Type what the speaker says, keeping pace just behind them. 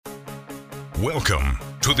Welcome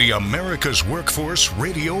to the America's Workforce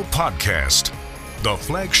Radio Podcast, the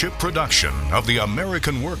flagship production of the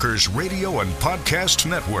American Workers Radio and Podcast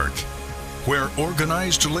Network, where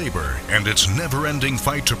organized labor and its never-ending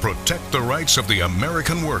fight to protect the rights of the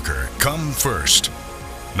American worker come first.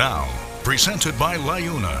 Now, presented by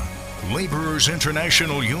LIUNA, Laborers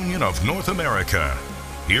International Union of North America.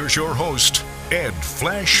 Here's your host, Ed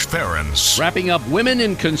Flash Ferens. Wrapping up Women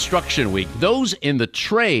in Construction Week, those in the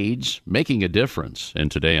trades making a difference. And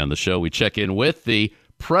today on the show, we check in with the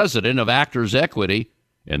president of Actors Equity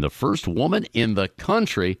and the first woman in the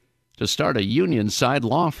country to start a union-side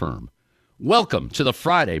law firm. Welcome to the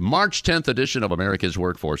Friday, March 10th edition of America's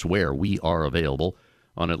Workforce, where we are available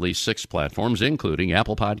on at least 6 platforms, including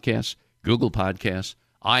Apple Podcasts, Google Podcasts,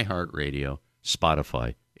 iHeartRadio,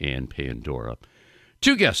 Spotify, and Pandora.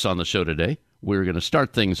 2 guests on the show today. We're going to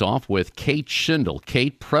start things off with Kate Shindle.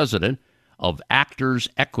 Kate, president of Actors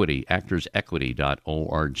Equity,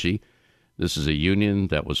 actorsequity.org. This is a union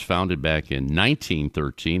that was founded back in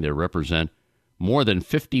 1913. They represent more than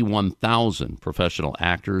 51,000 professional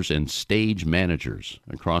actors and stage managers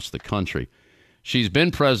across the country. She's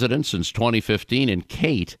been president since 2015, and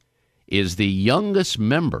Kate is the youngest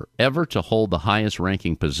member ever to hold the highest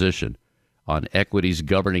ranking position on Equity's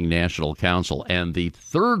governing national council and the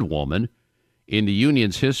third woman in the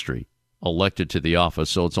union's history elected to the office,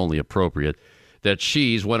 so it's only appropriate that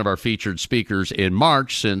she's one of our featured speakers in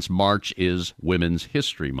March, since March is Women's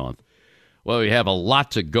History Month. Well, we have a lot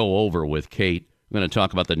to go over with Kate. I'm going to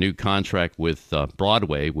talk about the new contract with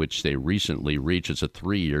Broadway, which they recently reached. It's a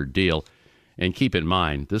 3-year deal. And keep in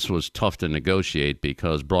mind, this was tough to negotiate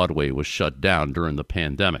because Broadway was shut down during the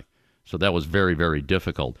pandemic. So that was very, very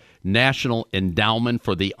difficult. National Endowment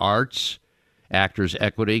for the Arts, Actors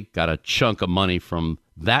Equity, got a chunk of money from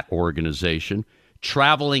that organization.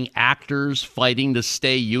 Traveling actors fighting to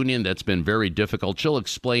stay union, that's been very difficult. She'll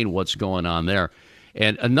explain what's going on there.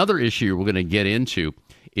 And another issue we're going to get into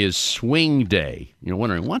is Swing Day. You're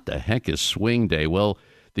wondering, what the heck is Swing Day? Well,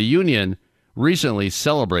 the union recently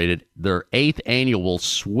celebrated their 8th annual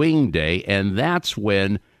Swing Day, and that's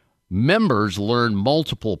when members learn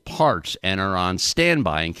multiple parts and are on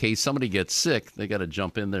standby in case somebody gets sick. They got to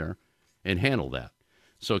jump in there and handle that.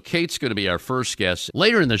 So Kate's going to be our first guest.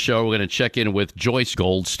 Later in the show, we're going to check in with Joyce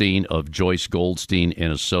Goldstein of Joyce Goldstein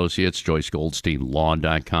and Associates,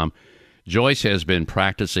 JoyceGoldsteinLaw.com. Joyce has been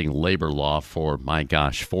practicing labor law for,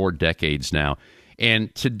 4 decades now.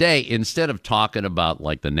 And today, instead of talking about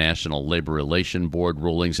like the National Labor Relations Board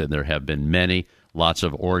rulings, and there have been many, lots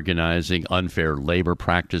of organizing, unfair labor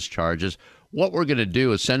practice charges, what we're going to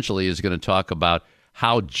do essentially is going to talk about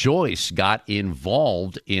how Joyce got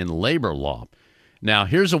involved in labor law. Now,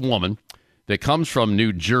 here's a woman that comes from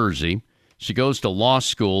New Jersey. She goes to law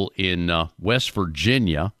school in West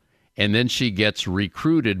Virginia, and then she gets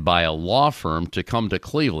recruited by a law firm to come to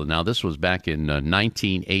Cleveland. Now, this was back in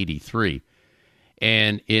 1983.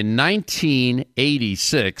 And in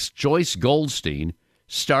 1986, Joyce Goldstein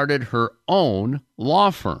started her own law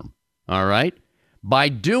firm, all right? By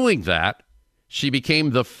doing that, she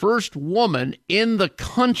became the first woman in the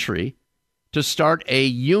country to start a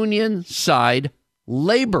union-side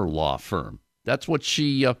labor law firm. That's what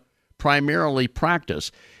she primarily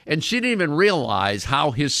practiced. And she didn't even realize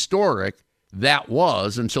how historic that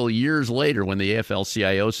was until years later when the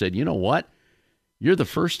AFL-CIO said, you know what? You're the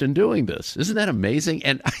first in doing this. Isn't that amazing?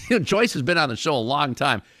 And Joyce has been on the show a long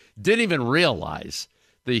time. Didn't even realize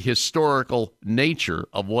the historical nature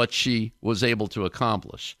of what she was able to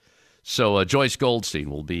accomplish. So Joyce Goldstein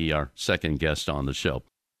will be our second guest on the show.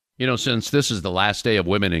 You know, since this is the last day of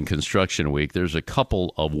Women in Construction Week, there's a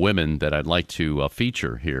couple of women that I'd like to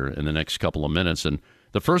feature here in the next couple of minutes. And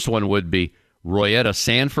the first one would be Royetta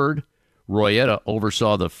Sanford. Royetta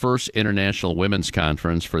oversaw the first International Women's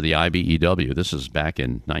Conference for the IBEW. This is back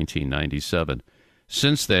in 1997.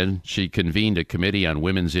 Since then, she convened a committee on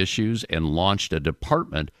women's issues and launched a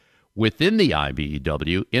department within the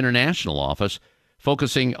IBEW International Office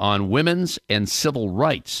focusing on women's and civil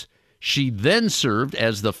rights. She then served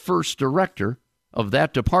as the first director of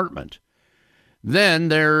that department. Then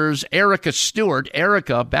there's Erica Stewart.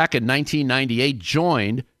 Erica, back in 1998,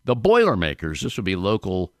 joined the Boilermakers. This would be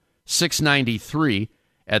Local 693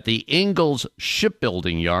 at the Ingalls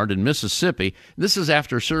Shipbuilding Yard in Mississippi. This is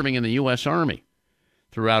after serving in the U.S. Army.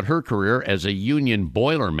 Throughout her career as a union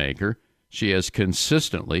Boilermaker, she has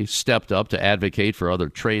consistently stepped up to advocate for other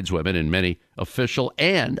tradeswomen in many official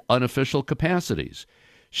and unofficial capacities.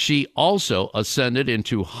 She also ascended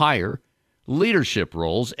into higher leadership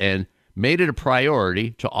roles and made it a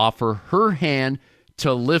priority to offer her hand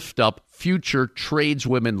to lift up future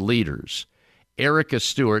tradeswomen leaders. Erica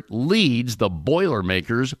Stewart leads the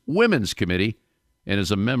Boilermakers Women's Committee and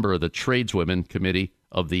is a member of the Tradeswomen Committee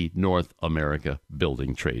of the North America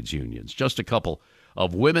Building Trades Unions. Just a couple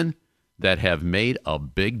of women that have made a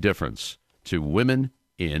big difference to women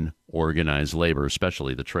in organized labor,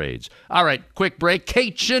 especially the trades. All right, quick break.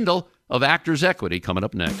 Kate Shindle of Actors Equity coming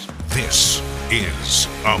up next. This is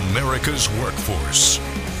America's Workforce.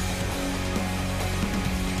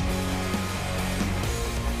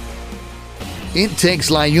 It takes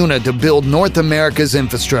LiUNA to build North America's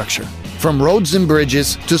infrastructure. From roads and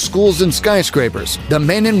bridges to schools and skyscrapers, the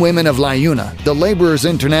men and women of LiUNA, the Laborers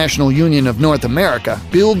International Union of North America,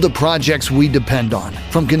 build the projects we depend on.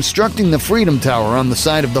 From constructing the Freedom Tower on the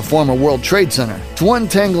site of the former World Trade Center to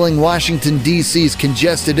untangling Washington, D.C.'s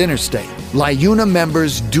congested interstate, LiUNA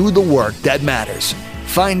members do the work that matters.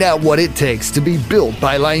 Find out what it takes to be built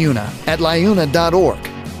by LiUNA at liuna.org.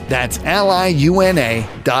 That's liuna.org.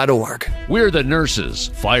 We're the nurses,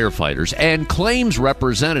 firefighters, and claims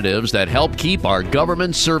representatives that help keep our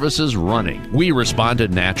government services running. We respond to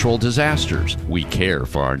natural disasters. We care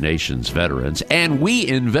for our nation's veterans, and we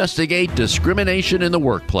investigate discrimination in the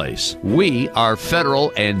workplace. We are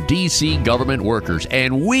federal and D.C. government workers,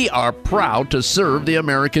 and we are proud to serve the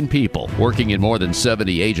American people. Working in more than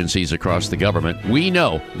 70 agencies across the government, we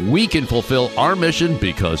know we can fulfill our mission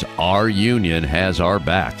because our union has our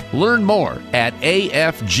back. Learn more at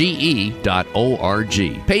afge.org.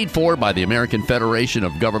 Paid for by the American Federation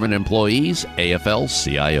of Government Employees,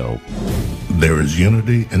 AFL-CIO. There is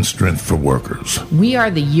unity and strength for workers. We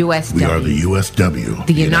are the USW. We are the USW.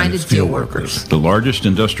 The United Steelworkers. The largest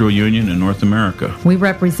industrial union in North America. We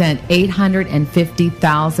represent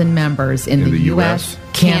 850,000 members in the U.S.,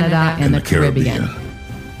 Canada, and the Caribbean.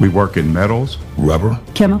 We work in metals, rubber,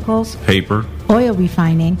 chemicals, paper, oil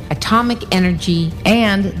refining, atomic energy,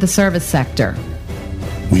 and the service sector.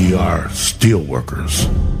 We are steelworkers,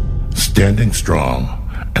 standing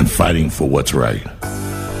strong and fighting for what's right.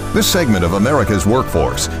 This segment of America's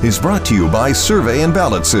Workforce is brought to you by Survey and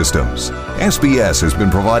Ballot Systems. SBS has been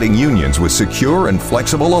providing unions with secure and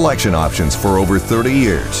flexible election options for over 30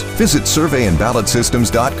 years. Visit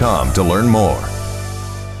surveyandballotsystems.com to learn more.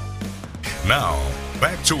 Now,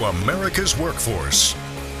 back to America's Workforce.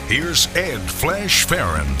 Here's Ed Flash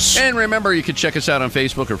Ferens. And remember, you can check us out on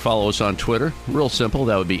Facebook or follow us on Twitter. Real simple.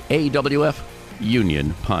 That would be AWF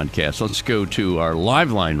Union Podcast. Let's go to our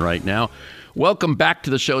live line right now. Welcome back to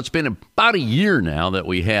the show. It's been about a year now that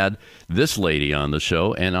we had this lady on the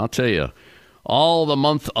show. And I'll tell you, all the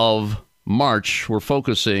month of March, we're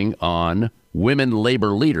focusing on women labor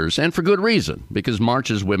leaders. And for good reason, because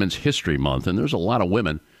March is Women's History Month. And there's a lot of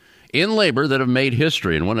women in labor that have made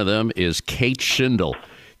history. And one of them is Kate Shindle.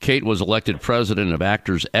 Kate was elected president of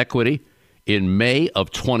Actors Equity in May of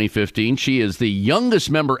 2015. She is the youngest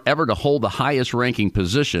member ever to hold the highest ranking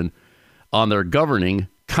position on their governing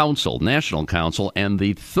council, national council, and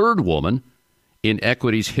the third woman in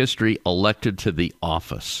Equity's history elected to the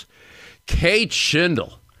office. Kate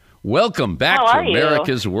Shindle, welcome back to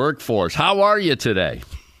America's Workforce. How are you today?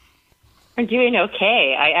 I'm doing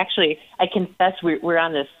okay. I confess we're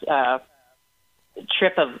on this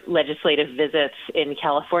trip of legislative visits in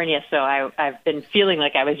California, so I've been feeling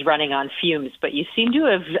like I was running on fumes, but you seem to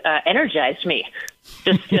have energized me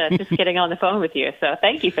just getting on the phone with you, so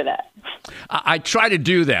thank you for that. I try to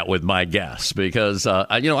do that with my guests because,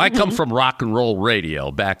 I come from rock and roll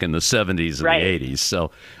radio back in the 70s and the 80s,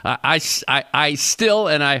 so I still,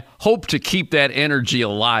 and I hope to keep that energy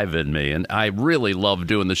alive in me, and I really love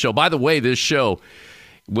doing the show. By the way, this show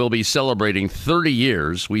will be celebrating 30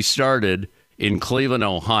 years. We started in Cleveland,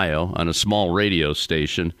 Ohio, on a small radio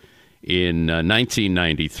station in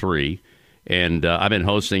 1993. And I've been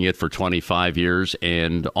hosting it for 25 years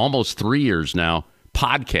and almost 3 years now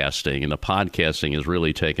podcasting. And the podcasting has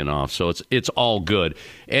really taken off. So it's all good.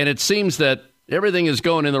 And it seems that everything is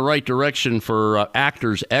going in the right direction for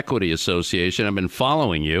Actors Equity Association. I've been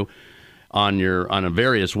following you on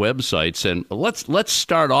various websites. And let's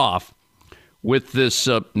start off with this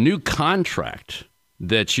new contract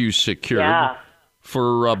that you secured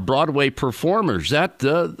for Broadway performers. That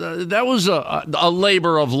was a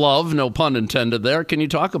labor of love, no pun intended there. Can you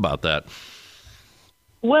talk about that?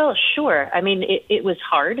 Well, sure. I mean, it was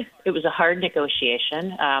hard. It was a hard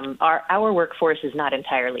negotiation. Our workforce is not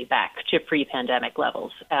entirely back to pre-pandemic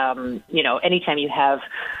levels. Anytime you have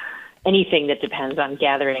anything that depends on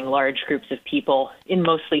gathering large groups of people in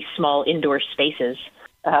mostly small indoor spaces,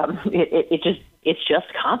 it's just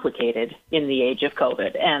complicated in the age of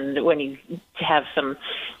COVID. And when you have some,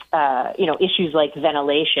 issues like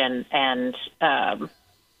ventilation and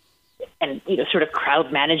sort of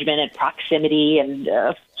crowd management and proximity and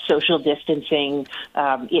social distancing.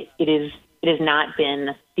 It has not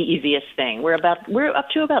been the easiest thing. We're up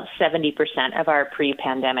to about 70% of our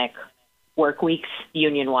pre-pandemic work weeks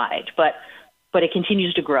union-wide, but it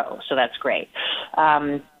continues to grow, so that's great.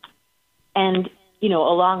 And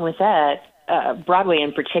along with that, Broadway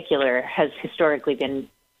in particular has historically been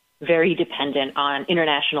very dependent on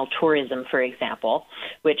international tourism, for example,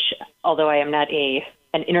 which, although I am not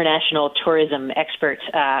an international tourism expert,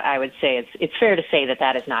 I would say it's fair to say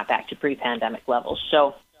that is not back to pre-pandemic levels.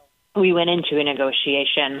 So we went into a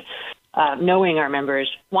negotiation knowing our members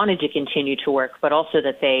wanted to continue to work, but also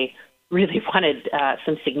that they really wanted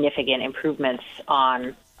some significant improvements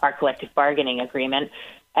on our collective bargaining agreement,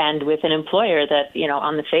 and with an employer that,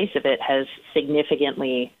 on the face of it, has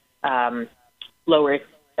significantly lower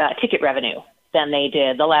ticket revenue than they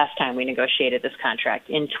did the last time we negotiated this contract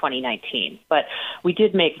in 2019. But we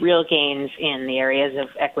did make real gains in the areas of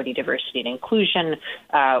equity, diversity, and inclusion.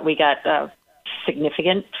 We got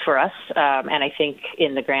significant for us, and I think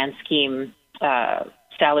in the grand scheme,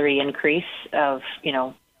 salary increase of,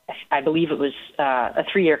 I believe it was a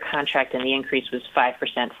 3-year contract, and the increase was 5%,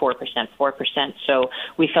 4%, 4%. So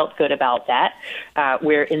we felt good about that.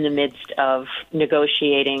 We're in the midst of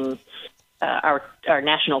negotiating our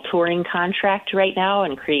national touring contract right now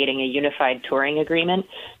and creating a unified touring agreement,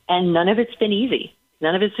 and none of it's been easy.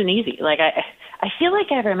 Like, I feel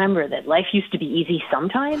like I remember that life used to be easy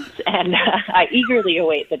sometimes, and I eagerly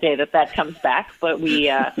await the day that comes back. But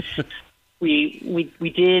we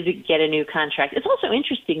did get a new contract. It's also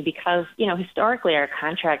interesting because, historically our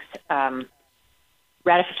contracts,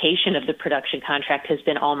 ratification of the production contract has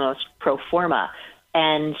been almost pro forma,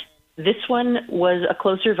 and this one was a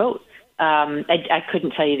closer vote. I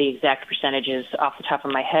couldn't tell you the exact percentages off the top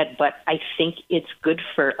of my head, but I think it's good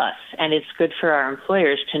for us, and it's good for our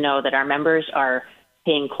employers to know that our members are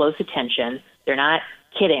paying close attention. They're not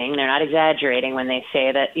kidding. They're not exaggerating when they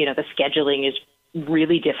say that, the scheduling is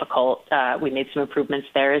really difficult. We made some improvements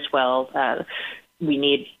there as well. We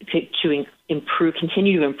need to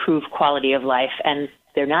continue to improve quality of life, and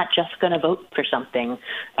they're not just going to vote for something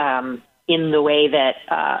in the way that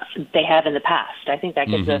they have in the past. I think that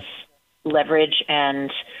gives us leverage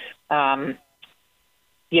and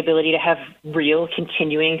the ability to have real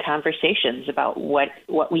continuing conversations about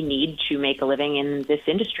what we need to make a living in this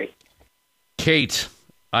industry. Kate,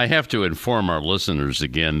 I have to inform our listeners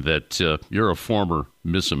again that you're a former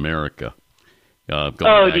Miss America. Do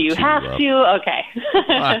you have to? Okay.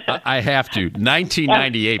 I have to.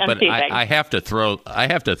 1998, but I have to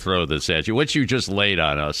throw this at you. What you just laid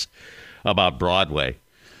on us about Broadway.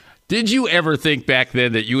 Did you ever think back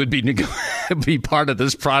then that you would be part of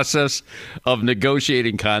this process of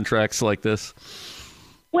negotiating contracts like this?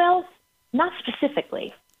 Well, not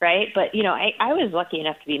specifically, right? But, I was lucky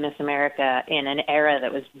enough to be Miss America in an era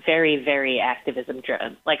that was very, very activism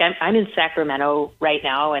driven. Like, I'm in Sacramento right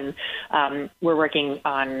now, and we're working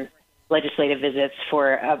on legislative visits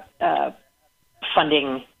for a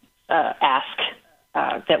funding ask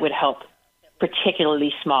that would help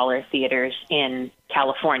particularly smaller theaters in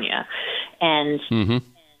California. And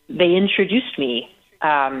they introduced me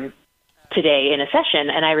today in a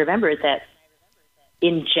session, and I remember that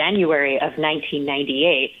in January of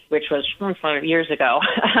 1998, which was 5 years ago,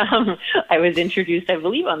 I was introduced, I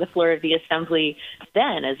believe, on the floor of the Assembly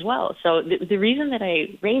then as well. So the reason that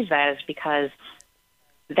I raise that is because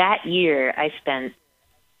that year I spent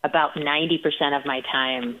about 90% of my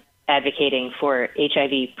time advocating for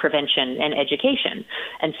HIV prevention and education.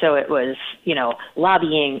 And so it was,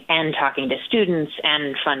 lobbying and talking to students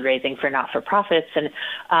and fundraising for not-for-profits. And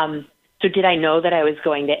so did I know that I was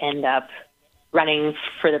going to end up running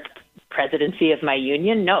for the presidency of my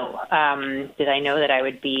union? No. Did I know that I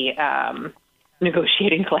would be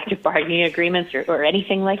negotiating collective bargaining agreements or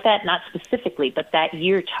anything like that? Not specifically, but that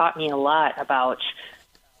year taught me a lot about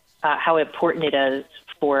how important it is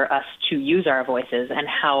for us to use our voices and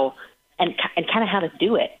kind of how to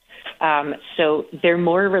do it. So they're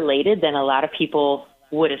more related than a lot of people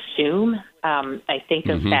would assume. I think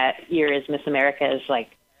of that year as Miss America as like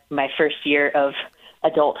my first year of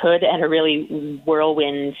adulthood and a really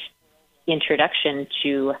whirlwind introduction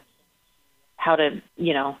to how to,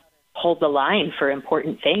 hold the line for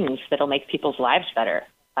important things that'll make people's lives better.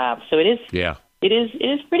 So it is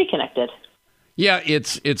pretty connected. Yeah,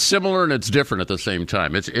 it's similar and it's different at the same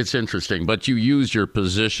time. It's interesting, but you use your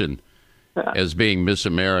position as being Miss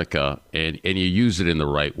America, and you use it in the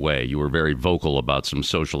right way. You were very vocal about some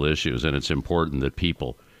social issues, and it's important that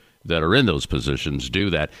people that are in those positions do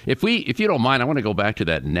that. If you don't mind, I want to go back to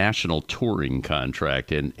that national touring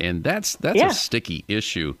contract, and that's a sticky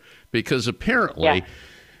issue because apparently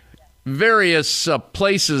various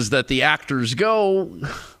places that the actors go,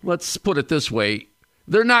 let's put it this way,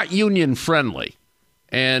 they're not union friendly.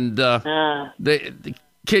 And can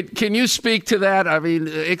you speak to that? I mean,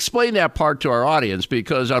 explain that part to our audience,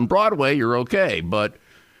 because on Broadway, you're okay, but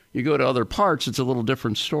you go to other parts, it's a little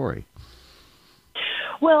different story.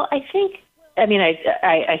 Well, I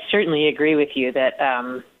certainly agree with you that,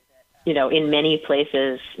 in many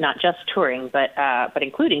places, not just touring, but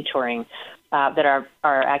including touring, that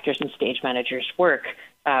our actors and stage managers work,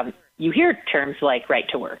 you hear terms like right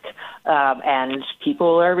to work, and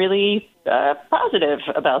people are really positive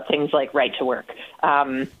about things like right to work.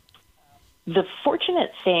 The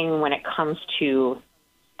fortunate thing when it comes to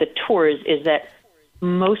the tours is that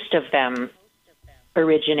most of them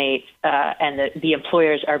originate and the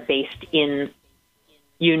employers are based in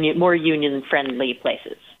more union-friendly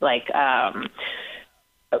places. Like a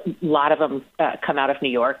lot of them come out of New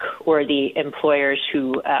York, or the employers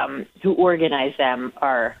who organize them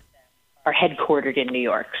are headquartered in New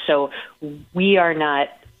York. So we are not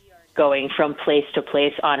going from place to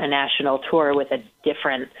place on a national tour with a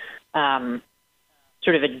different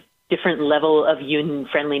sort of a different level of union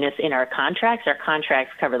friendliness in our contracts. Our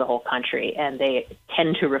contracts cover the whole country, and they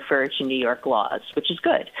tend to refer to New York laws, which is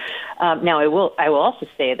good. Now, I will also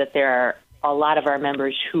say that there are a lot of our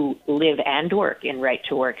members who live and work in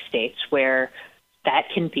right-to-work states where that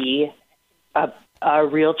can be a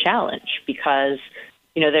real challenge, because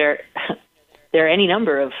there are any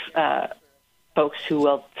number of folks who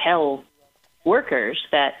will tell workers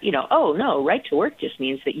that, oh, no, right to work just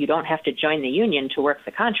means that you don't have to join the union to work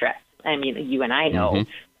the contract. I mean, you and I know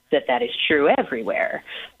that is true everywhere.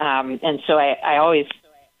 And so I always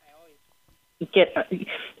get,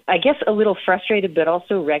 I guess, a little frustrated, but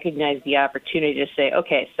also recognize the opportunity to say,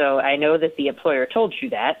 okay, so I know that the employer told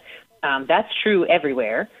you that. That's true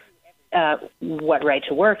everywhere. What right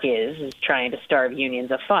to work is trying to starve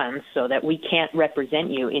unions of funds so that we can't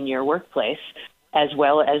represent you in your workplace as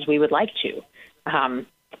well as we would like to. And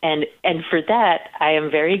for that, I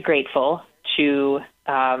am very grateful to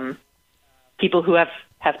people who have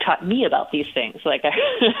taught me about these things. Like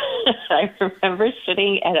I remember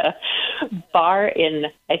sitting at a bar in,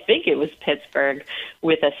 I think it was Pittsburgh,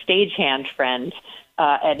 with a stagehand friend,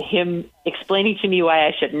 and him explaining to me why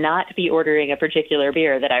I should not be ordering a particular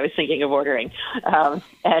beer that I was thinking of ordering.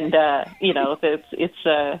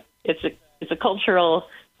 It's a cultural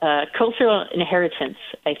inheritance,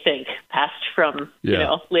 I think, passed from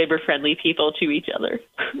labor-friendly people to each other.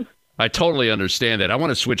 I totally understand that. I want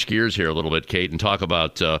to switch gears here a little bit, Kate, and talk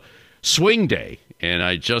about Swing Day. And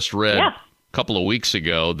I just read a couple of weeks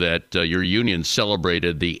ago that your union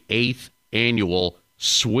celebrated the 8th annual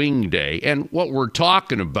Swing Day. And what we're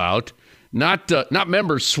talking about, not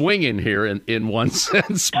members swinging here in one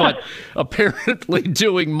sense, but apparently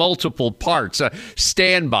doing multiple parts,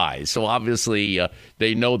 standbys. So obviously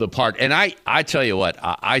they know the part. And I tell you what,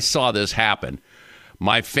 I saw this happen.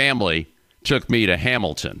 My family took me to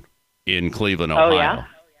Hamilton in Cleveland, Ohio. Oh, yeah?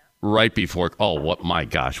 Right before, my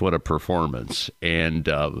gosh, what a performance. And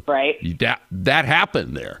right. that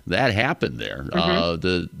happened there.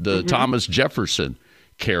 The Thomas Jefferson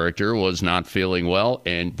character was not feeling well,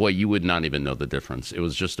 and boy, you would not even know the difference. It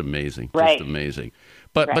was just amazing. Right. Just amazing.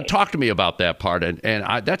 But talk to me about that part, and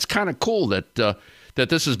that's kind of cool that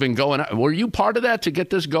this has been going on. Were you part of that to get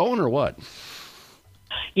this going, or what?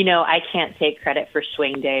 I can't take credit for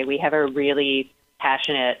Swing Day. We have a really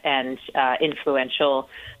passionate and influential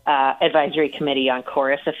advisory committee on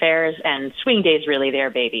chorus affairs, and Swing Day is really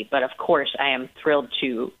their baby. But of course, I am thrilled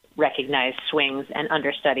to recognize swings and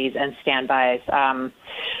understudies and standbys.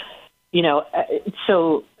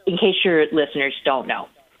 So in case your listeners don't know,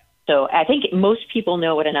 so I think most people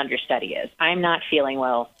know what an understudy is. I'm not feeling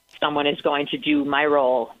well. Someone is going to do my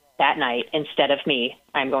role that night instead of me.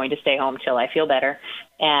 I'm going to stay home till I feel better.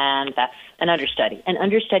 And that's an understudy. An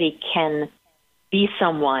understudy can be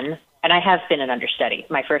someone, and I have been an understudy.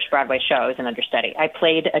 My first Broadway show, I was an understudy. I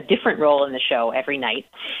played a different role in the show every night.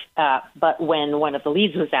 But when one of the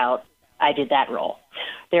leads was out, I did that role.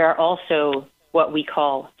 There are also what we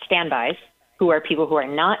call standbys, who are people who are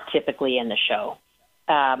not typically in the show,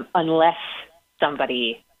 unless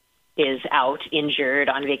somebody is out, injured,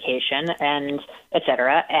 on vacation, and et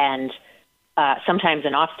cetera. And sometimes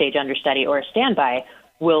an offstage understudy or a standby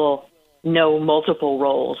will know multiple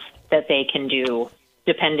roles that they can do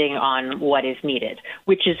depending on what is needed,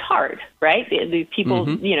 which is hard, right? The people,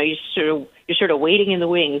 you're sort of waiting in the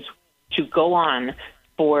wings to go on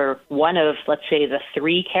for one of, let's say, the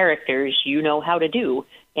 3 characters you know how to do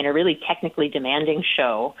in a really technically demanding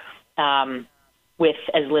show, with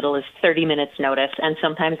as little as 30 minutes notice and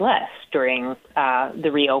sometimes less during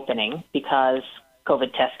the reopening, because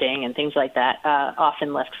COVID testing and things like that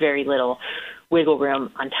often left very little wiggle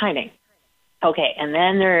room on timing. Okay, and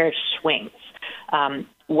then there are swings.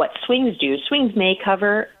 What swings do, swings may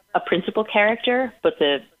cover a principal character, but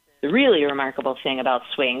the really remarkable thing about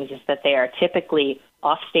swings is that they are typically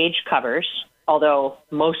offstage covers, although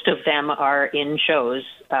most of them are in shows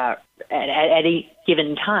at any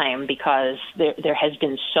given time, because there has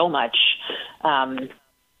been so much,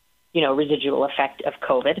 residual effect of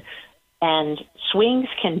COVID. And swings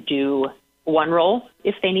can do one role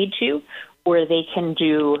if they need to, or they can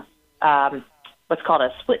do what's called a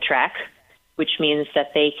split track, which means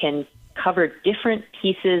that they can cover different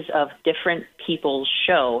pieces of different people's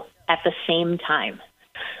show at the same time.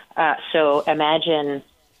 So imagine,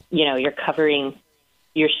 you're covering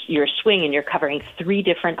your swing and you're covering 3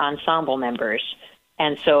 different ensemble members.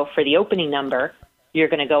 And so for the opening number, you're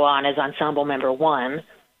going to go on as ensemble member 1.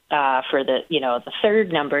 For the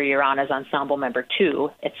third number, you're on as ensemble member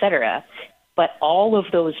 2, etc. But all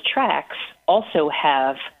of those tracks also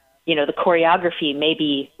have, the choreography may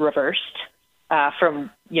be reversed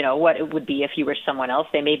from, what it would be if you were someone else.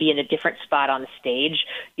 They may be in a different spot on the stage.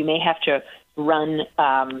 You may have to run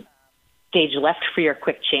stage left for your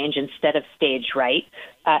quick change instead of stage right.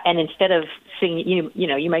 And instead of singing,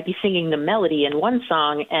 you might be singing the melody in one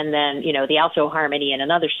song and then, the alto harmony in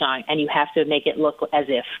another song, and you have to make it look as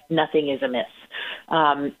if nothing is amiss.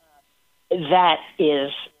 That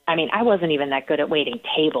is, I wasn't even that good at waiting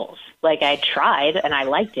tables. Like, I tried and I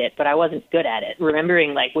liked it, but I wasn't good at it.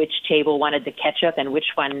 Remembering which table wanted the ketchup and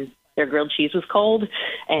which one their grilled cheese was cold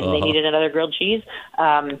and they needed another grilled cheese.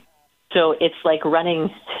 So it's like running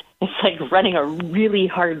a really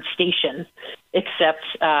hard station, except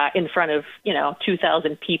in front of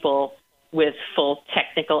 2,000 people with full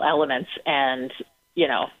technical elements and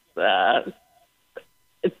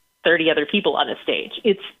 30 other people on a stage.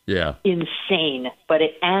 It's insane,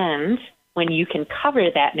 and when you can cover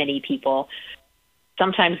that many people,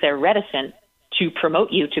 sometimes they're reticent to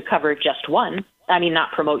promote you to cover just one.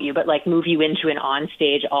 Not promote you, but move you into an on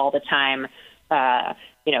stage all the time,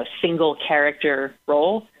 single character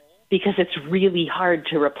role, because it's really hard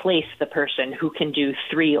to replace the person who can do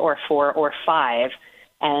 3 or 4 or 5,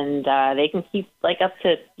 and they can keep up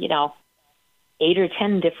to 8 or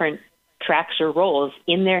 10 different tracks or roles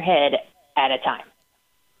in their head at a time.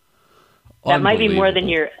 That might be more than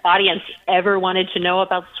your audience ever wanted to know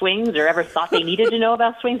about swings or ever thought they needed to know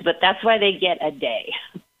about swings, but that's why they get a day.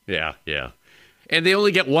 Yeah. And they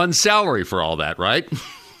only get one salary for all that, right?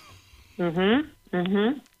 Mm-hmm.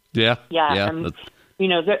 Mm-hmm. Yeah.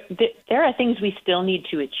 There are things we still need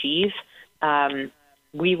to achieve.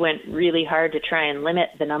 We went really hard to try and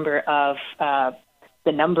limit the number of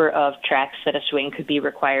tracks that a swing could be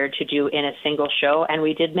required to do in a single show, and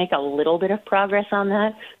we did make a little bit of progress on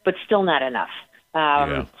that, but still not enough.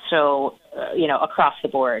 So, across the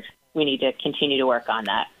board, we need to continue to work on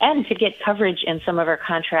that, and to get coverage in some of our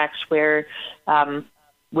contracts where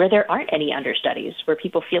there aren't any understudies, where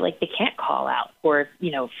people feel like they can't call out, or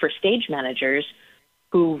for stage managers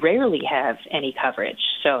who rarely have any coverage.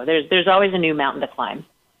 So there's always a new mountain to climb.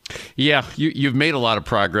 Yeah, you've made a lot of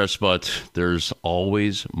progress, but there's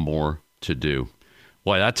always more to do.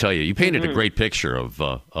 Boy, I tell you, you painted a great picture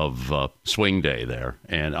of Swing Day there,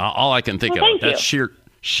 and all I can think of, that's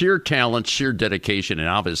sheer talent, sheer dedication, and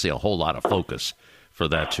obviously a whole lot of focus for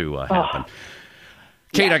that to happen.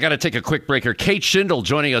 Kate, I got to take a quick break here. Kate Shindle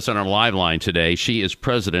joining us on our live line today. She is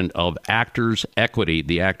president of Actors Equity,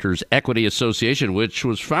 the Actors Equity Association, which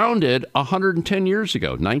was founded 110 years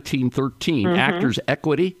ago, 1913.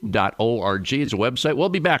 ActorsEquity.org is a website. We'll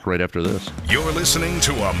be back right after this. You're listening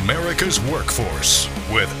to America's Workforce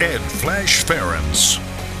with Ed Flash Ferens.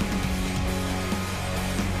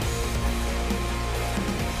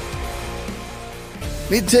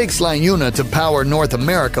 It takes LiUNA to power North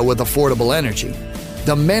America with affordable energy.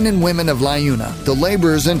 The men and women of LiUNA, the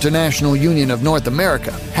Laborers International Union of North America,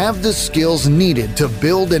 have the skills needed to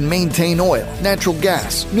build and maintain oil, natural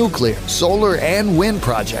gas, nuclear, solar, and wind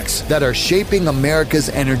projects that are shaping America's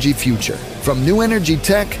energy future. From new energy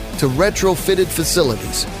tech to retrofitted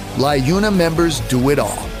facilities, LiUNA members do it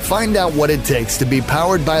all. Find out what it takes to be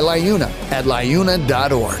powered by LiUNA at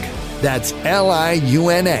liuna.org. That's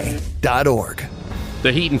LIUNA.org.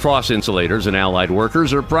 The Heat and Frost Insulators and Allied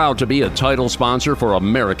Workers are proud to be a title sponsor for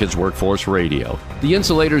America's Workforce Radio. The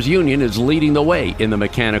Insulators Union is leading the way in the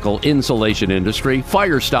mechanical insulation industry,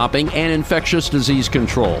 fire stopping, and infectious disease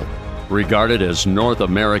control. Regarded as North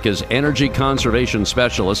America's energy conservation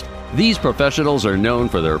specialists, these professionals are known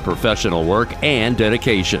for their professional work and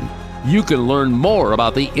dedication. You can learn more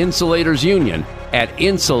about the Insulators Union at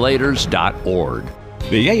insulators.org.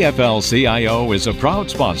 The AFL-CIO is a proud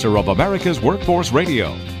sponsor of America's Workforce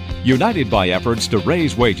Radio. United by efforts to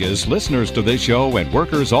raise wages, listeners to this show and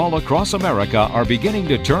workers all across America are beginning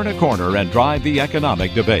to turn a corner and drive the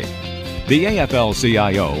economic debate. The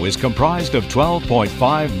AFL-CIO is comprised of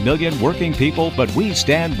 12.5 million working people, but we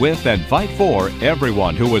stand with and fight for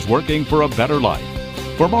everyone who is working for a better life.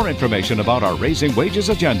 For more information about our Raising Wages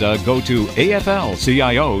agenda, go to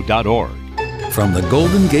aflcio.org. From the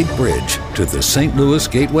Golden Gate Bridge to the St. Louis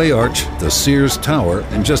Gateway Arch, the Sears Tower,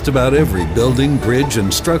 and just about every building, bridge,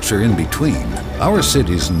 and structure in between, our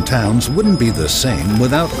cities and towns wouldn't be the same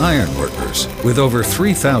without ironworkers. With over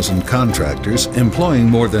 3,000 contractors employing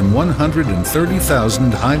more than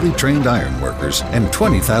 130,000 highly trained ironworkers and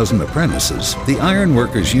 20,000 apprentices, the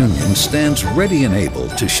Ironworkers Union stands ready and able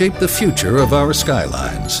to shape the future of our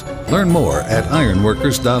skylines. Learn more at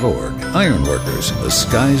ironworkers.org. Ironworkers, the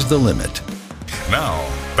sky's the limit. Now,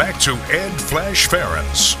 back to Ed Flash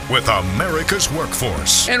Ferenc with America's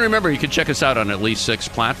Workforce. And remember, you can check us out on at least 6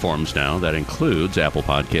 platforms now. That includes Apple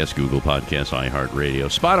Podcasts, Google Podcasts, iHeartRadio,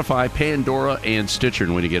 Spotify, Pandora, and Stitcher.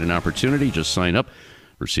 And when you get an opportunity, just sign up,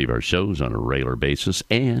 receive our shows on a regular basis,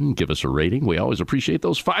 and give us a rating. We always appreciate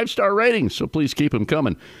those 5-star ratings, so please keep them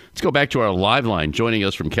coming. Let's go back to our live line. Joining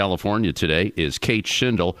us from California today is Kate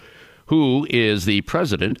Shindle, who is the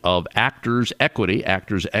president of Actors Equity,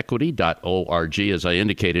 actorsequity.org. As I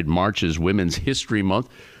indicated, March is Women's History Month.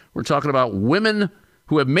 We're talking about women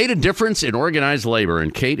who have made a difference in organized labor,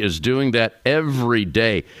 and Kate is doing that every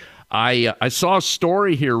day. I saw a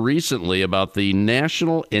story here recently about the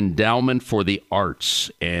National Endowment for the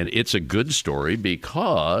Arts, and it's a good story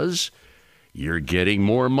because you're getting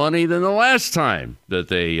more money than the last time that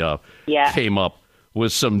they came up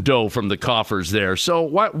with some dough from the coffers there.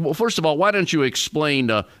 So, first of all, why don't you explain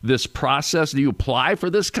this process? Do you apply for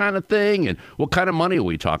this kind of thing? And what kind of money are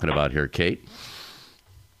we talking about here, Kate?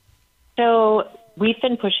 So we've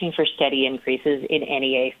been pushing for steady increases in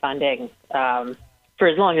NEA funding for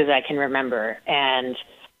as long as I can remember. And,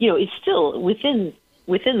 you know, it's still within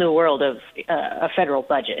the world of a federal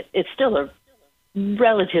budget. It's still a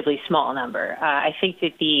relatively small number. I think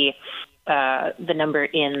that the number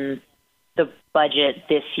in the budget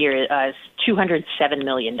this year is $207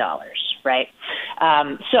 million, right?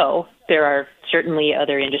 So there are certainly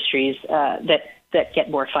other industries that get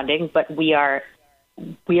more funding, but we are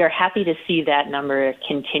happy to see that number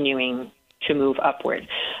continuing to move upward.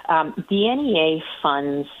 The NEA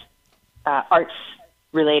funds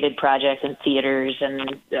arts-related projects and theaters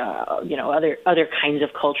and other kinds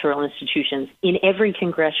of cultural institutions in every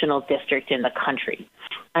congressional district in the country.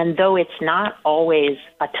 And though it's not always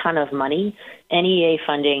a ton of money, NEA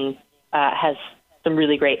funding has some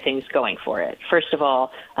really great things going for it. First of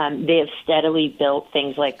all, they have steadily built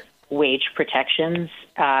things like wage protections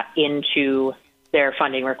into their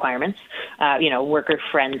funding requirements,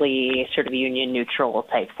 worker-friendly, sort of union-neutral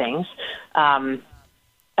type things.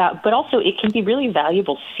 But also it can be really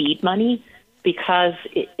valuable seed money because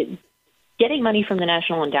getting money from the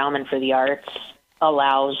National Endowment for the Arts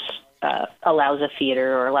allows a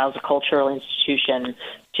theater or allows a cultural institution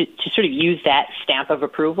to sort of use that stamp of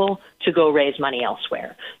approval to go raise money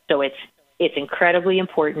elsewhere. So it's incredibly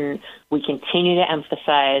important. We continue to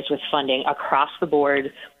emphasize with funding across the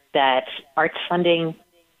board that arts funding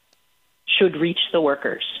should reach the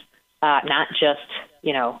workers, not just,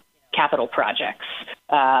 capital projects,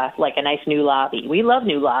 like a nice new lobby. We love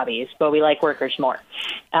new lobbies, but we like workers more.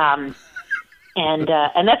 And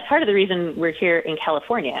that's part of the reason we're here in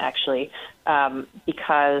California, actually,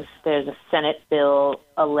 because there's a Senate Bill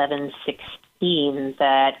 1116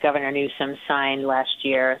 that Governor Newsom signed last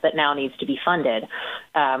year that now needs to be funded.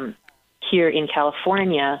 Here in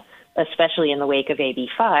California, especially in the wake of AB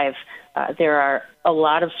 5, there are a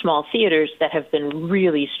lot of small theaters that have been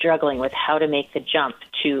really struggling with how to make the jump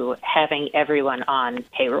to having everyone on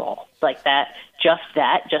payroll. Like that, just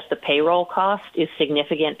the payroll cost is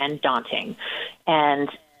significant and daunting. And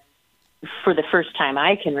for the first time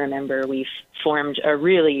I can remember, we've formed a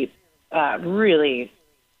really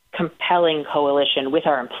compelling coalition with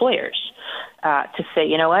our employers to say,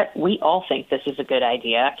 you know what, we all think this is a good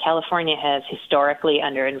idea. California has historically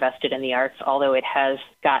underinvested in the arts, although it has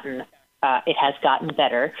gotten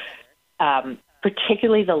better,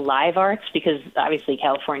 particularly the live arts, because obviously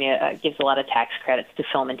California gives a lot of tax credits to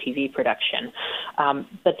film and TV production.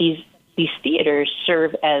 But these theaters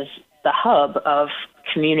serve as the hub of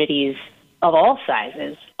communities of all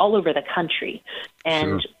sizes all over the country.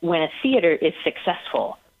 And when a theater is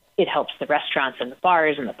successful, It helps the restaurants and the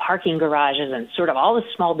bars and the parking garages and sort of all the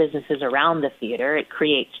small businesses around the theater. It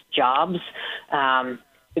creates jobs.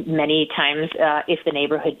 Many times, if the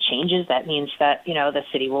neighborhood changes, that means that, the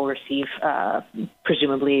city will receive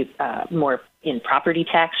presumably more in property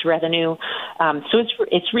tax revenue. So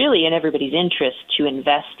it's really in everybody's interest to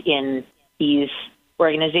invest in these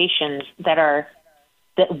organizations that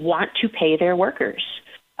want to pay their workers.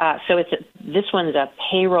 So this one's a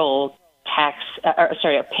payroll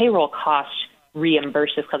a payroll cost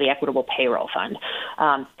reimbursement. It's called the Equitable Payroll Fund.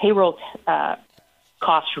 Payroll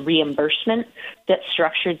cost reimbursement that's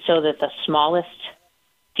structured so that the smallest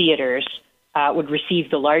theaters would receive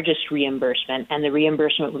the largest reimbursement, and the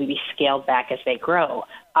reimbursement will be scaled back as they grow.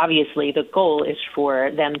 Obviously, the goal is for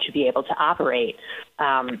them to be able to operate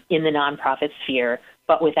in the nonprofit sphere,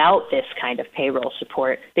 but without this kind of payroll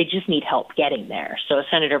support, they just need help getting there. So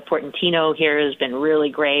Senator Portantino here has been really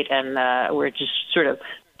great, and we're just sort of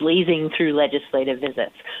blazing through legislative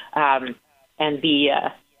visits.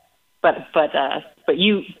 But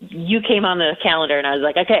you came on the calendar, and I was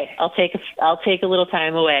like, okay, I'll take a little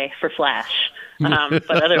time away for Flash. But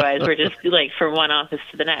otherwise, we're just like from one office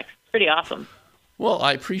to the next. It's pretty awesome. Well,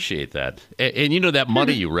 I appreciate that. And that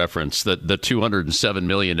money you referenced, the $207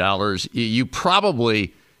 million, you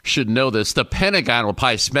probably should know this. The Pentagon will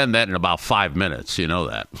probably spend that in about 5 minutes. You know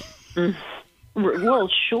that. Well,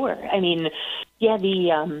 sure. I mean, yeah,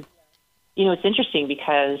 it's interesting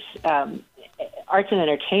because arts and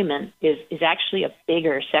entertainment is actually a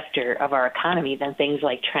bigger sector of our economy than things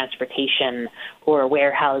like transportation or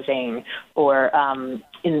warehousing or I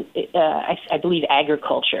believe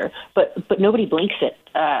agriculture, but nobody blinks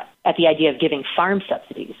at the idea of giving farm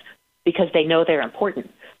subsidies because they know they're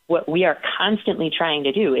important. What we are constantly trying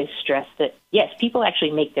to do is stress that, yes, people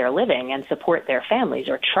actually make their living and support their families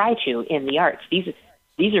or try to in the arts. These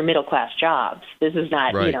are middle-class jobs. This is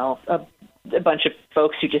not, right. A bunch of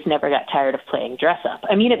folks who just never got tired of playing dress up.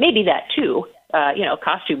 I mean, it may be that too.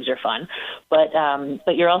 Costumes are fun, but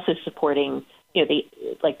you're also supporting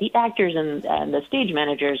the actors and the stage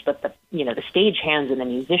managers, but the stage hands and the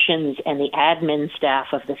musicians and the admin staff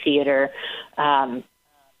of the theater, and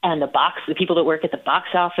the people that work at the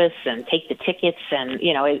box office and take the tickets, and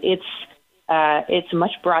it's a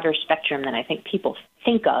much broader spectrum than I think people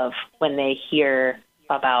think of when they hear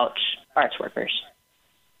about arts workers.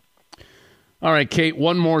 All right, Kate,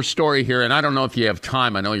 one more story here, and I don't know if you have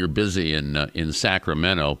time. I know you're busy in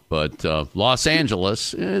Sacramento, but Los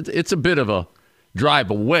Angeles, it's a bit of a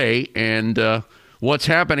drive away, and what's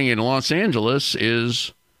happening in Los Angeles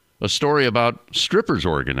is a story about strippers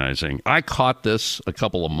organizing. I caught this a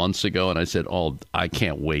couple of months ago, and I said, I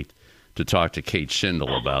can't wait to talk to Kate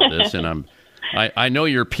Shindle about this, and I know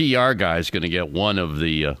your PR guy is going to get one of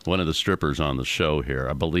the strippers on the show here.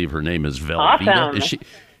 I believe her name is Velveeta. Awesome.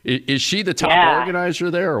 Is she the top organizer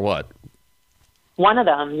there or what? One of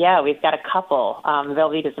them, yeah. We've got a couple.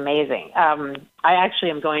 Velveeta is amazing. I actually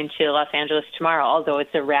am going to Los Angeles tomorrow, although it's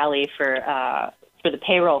a rally for the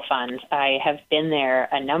payroll fund. I have been there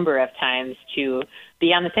a number of times to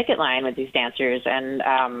be on the picket line with these dancers and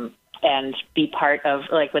be part of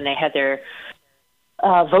when they had their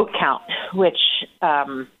vote count, which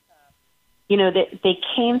they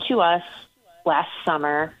came to us last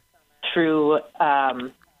summer through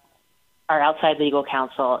our outside legal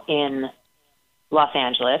counsel in Los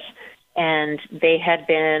Angeles, and they had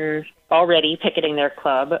been already picketing their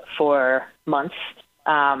club for months.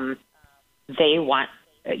 They want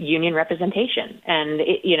union representation, and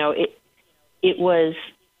it was.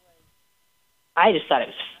 I just thought it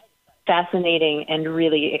was fascinating and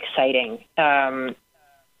really exciting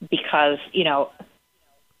because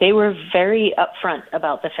they were very upfront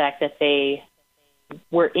about the fact that they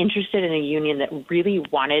were interested in a union that really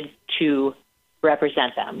wanted to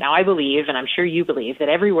represent them. Now, I believe, and I'm sure you believe, that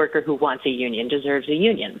every worker who wants a union deserves a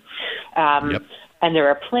union. Yep. And there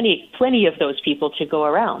are plenty of those people to go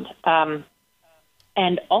around.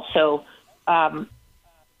 And also, they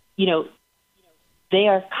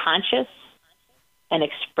are conscious and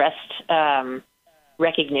expressed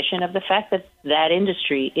recognition of the fact that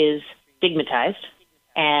industry is stigmatized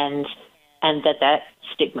and that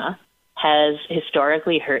stigma has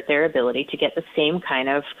historically hurt their ability to get the same kind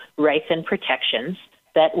of rights and protections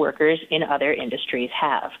that workers in other industries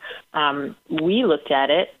have. We looked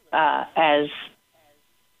at it as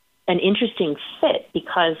an interesting fit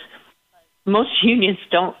because most unions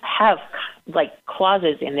don't have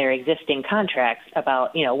clauses in their existing contracts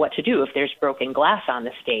about what to do if there's broken glass on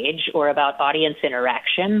the stage, or about audience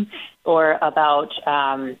interaction, or about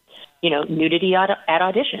nudity at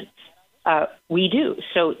auditions. we do.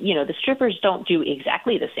 So, the strippers don't do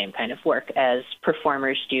exactly the same kind of work as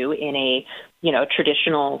performers do in a,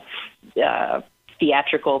 traditional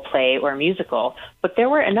theatrical play or musical. But there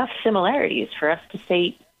were enough similarities for us to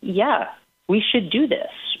say, yeah, we should do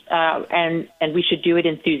this. And we should do it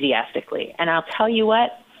enthusiastically. And I'll tell you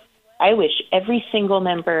what, I wish every single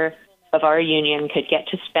member of our union could get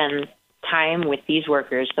to spend time with these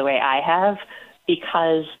workers the way I have,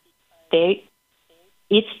 because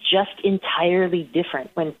it's just entirely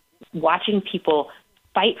different when watching people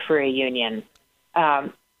fight for a union,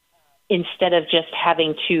 instead of just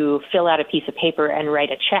having to fill out a piece of paper and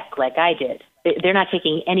write a check like I did. They're not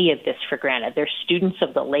taking any of this for granted. They're students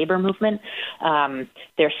of the labor movement.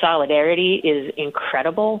 Their solidarity is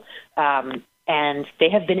incredible, and they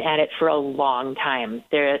have been at it for a long time.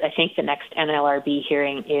 I think the next NLRB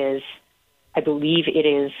hearing is, I believe it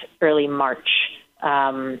is early March,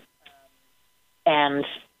 and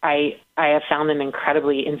I have found them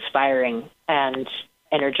incredibly inspiring and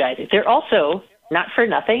energizing. They're also, not for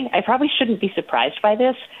nothing, I probably shouldn't be surprised by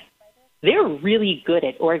this, they're really good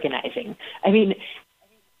at organizing. I mean,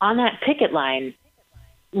 on that picket line,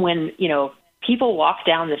 when, people walk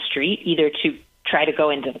down the street either to try to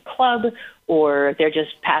go into the club or they're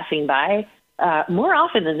just passing by, more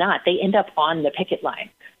often than not, they end up on the picket line.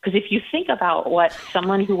 Because if you think about what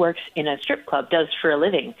someone who works in a strip club does for a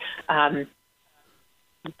living,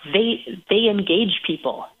 they engage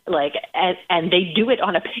people, and they do it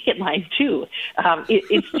on a picket line too.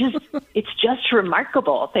 It's just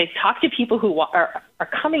remarkable. They talk to people who are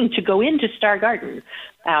coming to go into Star Garden,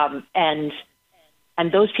 and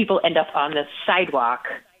those people end up on the sidewalk,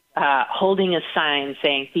 holding a sign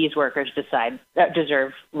saying these workers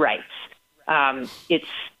deserve rights. The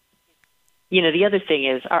other thing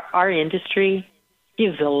is our industry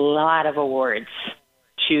gives a lot of awards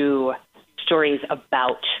to stories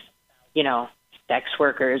about, sex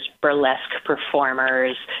workers, burlesque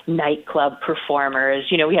performers, nightclub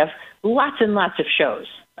performers. We have lots and lots of shows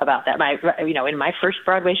about that. In my first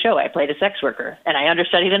Broadway show, I played a sex worker, and I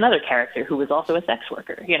understudied another character who was also a sex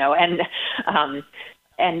worker.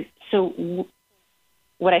 And so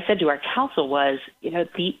what I said to our council was,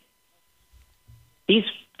 these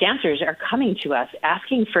dancers are coming to us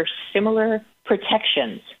asking for similar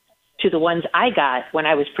protections to the ones I got when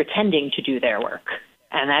I was pretending to do their work.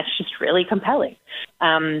 And that's just really compelling.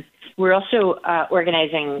 We're also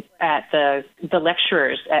organizing at the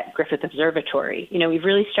lecturers at Griffith Observatory. We've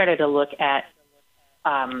really started to look at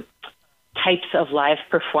types of live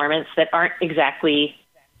performance that aren't exactly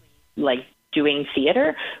like doing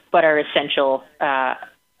theater, but are essential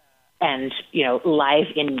and, live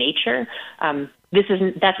in nature.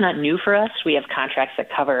 That's not new for us. We have contracts that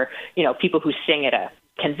cover, people who sing at a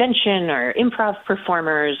convention or improv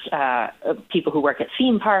performers, people who work at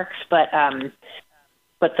theme parks, but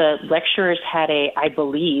the lecturers had I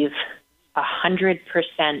believe,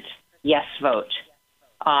 100% yes vote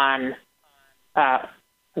on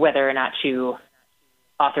whether or not to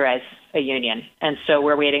authorize a union. And so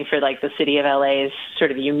we're waiting for the city of LA's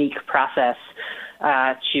sort of unique process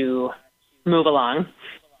to move along.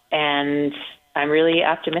 And I'm really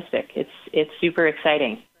optimistic. It's super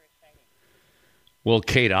exciting. Well,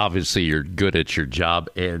 Kate, obviously you're good at your job,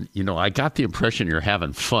 and, I got the impression you're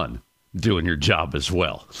having fun doing your job as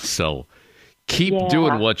well. So keep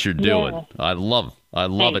doing what you're doing. Yeah. I love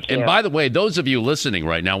it. And by the way, those of you listening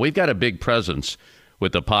right now, we've got a big presence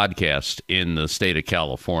with the podcast in the state of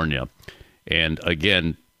California. And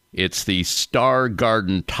again, it's the Star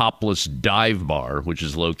Garden Topless Dive Bar, which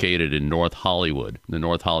is located in North Hollywood, the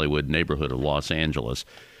North Hollywood neighborhood of Los Angeles.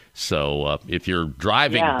 So if you're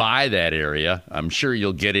driving by that area, I'm sure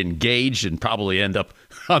you'll get engaged and probably end up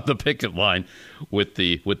on the picket line with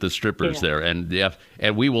the strippers there. And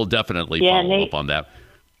we will definitely follow up on that.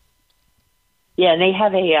 Yeah, and they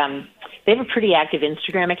have a pretty active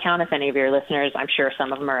Instagram account. If any of your listeners, I'm sure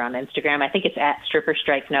some of them are on Instagram. I think it's at Stripper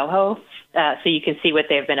Strike NoHo, so you can see what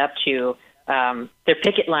they've been up to. Their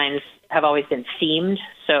picket lines have always been themed,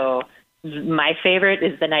 so my favorite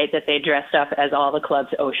is the night that they dressed up as all the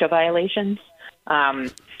club's OSHA violations. So,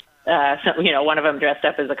 one of them dressed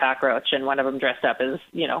up as a cockroach and one of them dressed up as,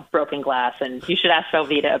 broken glass. And you should ask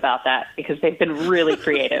Velveeta about that because they've been really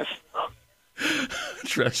creative.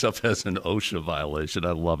 Dress up as an OSHA violation.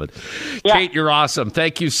 I love it. Yeah. Kate, you're awesome.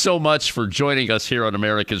 Thank you so much for joining us here on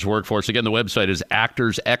America's Workforce. Again, the website is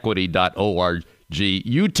actorsequity.org.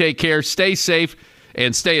 You take care, stay safe,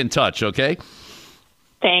 and stay in touch, okay?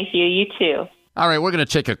 Thank you. You too. All right, we're going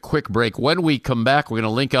to take a quick break. When we come back, we're going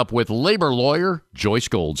to link up with labor lawyer Joyce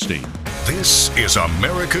Goldstein. This is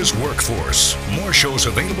America's Workforce. More shows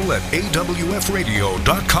available at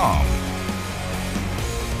awfradio.com.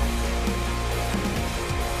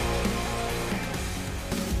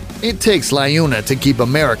 It takes LIUNA to keep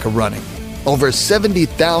America running. Over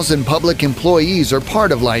 70,000 public employees are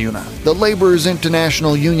part of LIUNA, the Laborers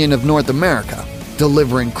International Union of North America,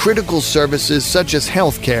 delivering critical services such as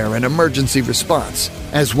healthcare and emergency response,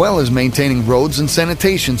 as well as maintaining roads and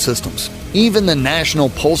sanitation systems. Even the National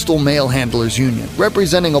Postal Mail Handlers Union,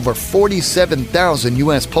 representing over 47,000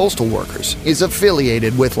 U.S. postal workers, is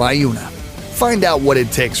affiliated with LIUNA. Find out what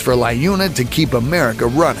it takes for LIUNA to keep America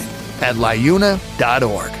running at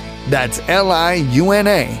LIUNA.org. That's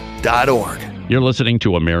LIUNA.org. You're listening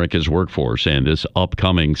to America's Workforce, and this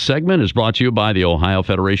upcoming segment is brought to you by the Ohio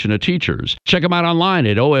Federation of Teachers. Check them out online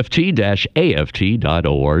at oft-aft.org.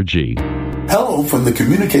 Hello from the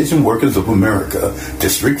Communication Workers of America,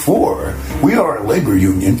 District 4. We are a labor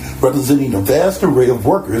union representing a vast array of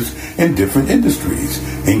workers in different industries,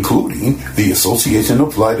 including the Association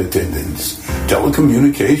of Flight Attendants,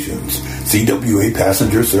 Telecommunications, CWA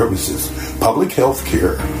Passenger Services, Public Health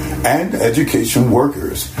Care, and Education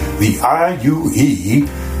Workers, the IUE,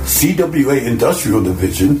 CWA Industrial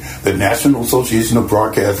Division, the National Association of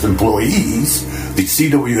Broadcast Employees, the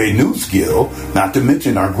CWA News Guild, not to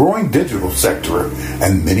mention our growing digital sector,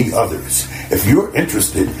 and many others. If you're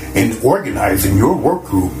interested in organizing your work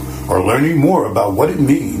group or learning more about what it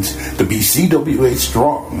means to be CWA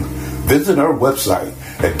strong, visit our website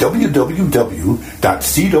at www.cwad4.org.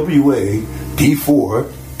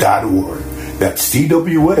 That's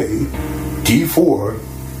cwad4.org.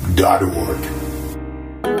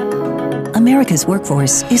 America's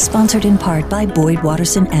Workforce is sponsored in part by Boyd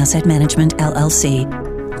Watterson Asset Management, LLC.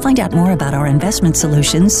 Find out more about our investment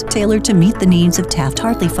solutions tailored to meet the needs of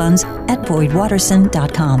Taft-Hartley funds at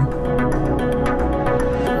boydwatterson.com.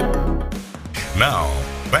 Now,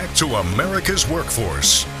 back to America's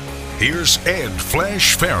Workforce. Here's Ed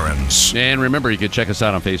Flash Ferens. And remember, you can check us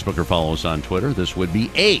out on Facebook or follow us on Twitter. This would be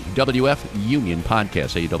AWF Union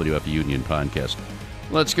Podcast, AWF Union Podcast.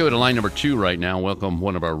 Let's go to line number 2 right now. Welcome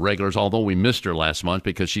one of our regulars, although we missed her last month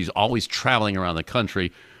because she's always traveling around the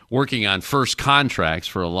country working on first contracts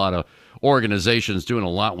for a lot of organizations, doing a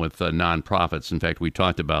lot with nonprofits. In fact, we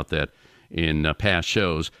talked about that in past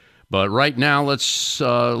shows. But right now, let's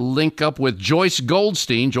link up with Joyce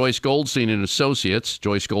Goldstein, Joyce Goldstein and Associates.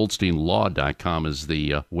 JoyceGoldsteinLaw.com is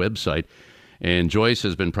the website. And Joyce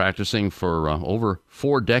has been practicing for over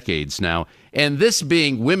 4 decades now. And this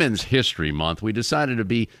being Women's History Month, we decided to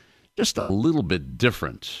be just a little bit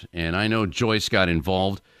different. And I know Joyce got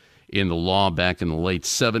involved in the law back in the late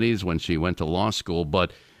 70s when she went to law school.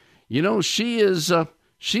 But, you know, she's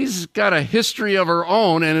got a history of her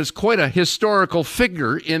own and is quite a historical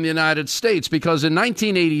figure in the United States because in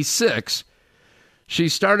 1986, she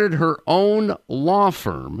started her own law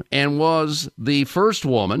firm and was the first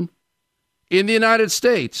woman in the United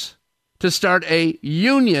States to start a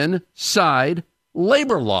union-side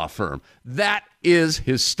labor law firm. That is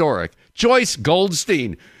historic. Joyce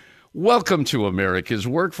Goldstein, welcome to America's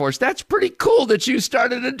Workforce. That's pretty cool that you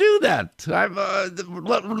started to do that.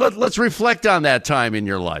 Let's reflect on that time in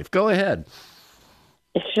your life. Go ahead.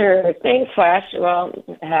 Sure. Thanks, Flash. Well,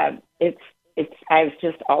 I've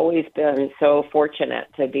just always been so fortunate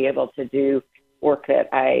to be able to do work that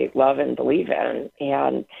I love and believe in.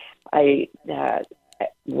 And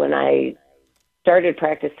when I started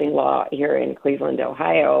practicing law here in Cleveland,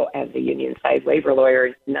 Ohio, as a union-side labor lawyer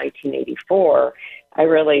in 1984, I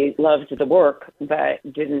really loved the work, but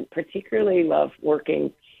didn't particularly love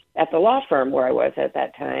working at the law firm where I was at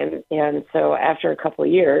that time. And so after a couple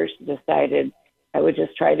of years, decided I would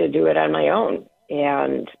just try to do it on my own.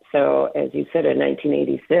 And so, as you said, in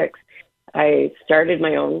 1986, I started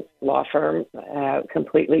my own law firm,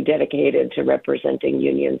 completely dedicated to representing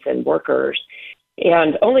unions and workers,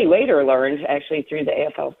 and only later learned, actually through the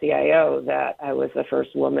AFL-CIO, that I was the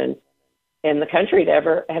first woman in the country to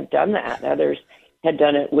ever have done that. Others had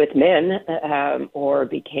done it with men or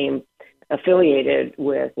became affiliated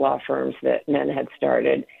with law firms that men had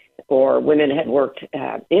started, or women had worked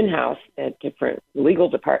in-house at different legal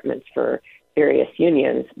departments for various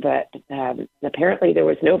unions, but apparently there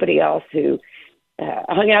was nobody else who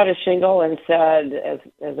hung out a shingle and said,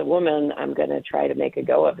 as a woman, I'm going to try to make a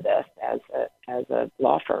go of this as a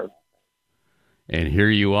law firm. And here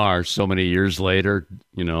you are so many years later,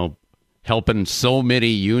 you know, helping so many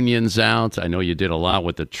unions out. I know you did a lot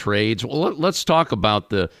with the trades. Well, let's talk about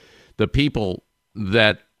the people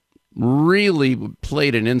that really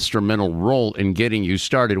played an instrumental role in getting you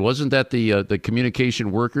started. Wasn't that the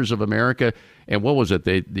Communication Workers of America? And what was it?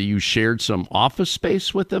 You shared some office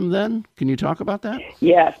space with them then? Can you talk about that?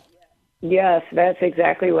 Yes, that's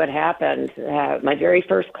exactly what happened. My very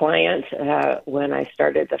first client when I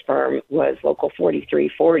started the firm was Local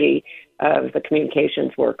 4340 of the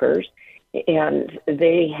communications workers. And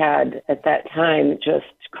they had, at that time, just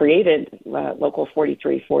created Local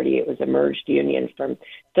 4340. It was a merged union from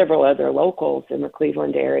several other locals in the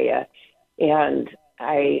Cleveland area. And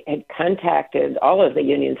I had contacted all of the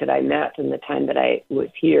unions that I met in the time that I was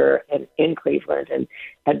here in Cleveland and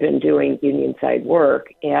had been doing union side work.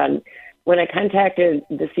 And when I contacted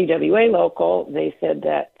the CWA local, they said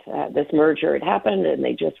that this merger had happened and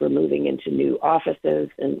they just were moving into new offices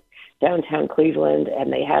in downtown Cleveland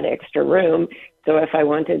and they had extra room. So if I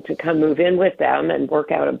wanted to come move in with them and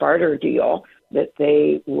work out a barter deal, that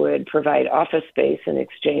they would provide office space in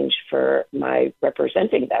exchange for my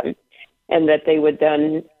representing them, and that they would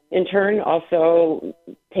then in turn also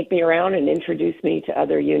take me around and introduce me to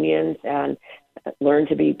other unions and learn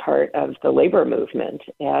to be part of the labor movement.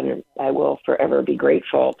 And I will forever be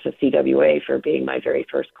grateful to CWA for being my very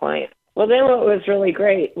first client. Well, then what was really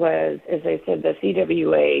great was, as I said, the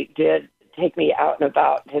CWA did take me out and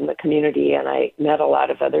about in the community, and I met a lot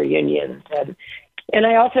of other unions. And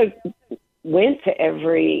I also went to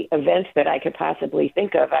every event that I could possibly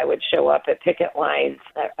think of. I would show up at picket lines.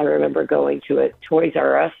 I remember going to a Toys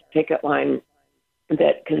R Us picket line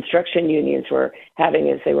that construction unions were having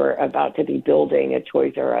as they were about to be building a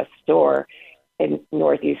Toys R Us store in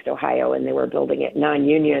Northeast Ohio, and they were building it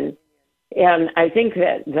non-union. And I think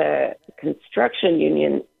that the construction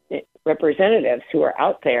union representatives who were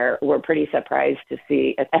out there were pretty surprised to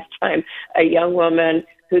see at that time a young woman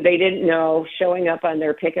who they didn't know showing up on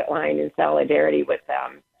their picket line in solidarity with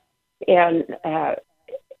them. And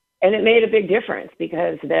it made a big difference,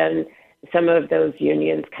 because then some of those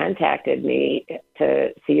unions contacted me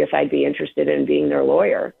to see if I'd be interested in being their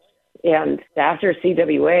lawyer. And after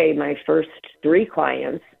CWA, my first 3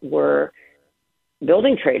 clients were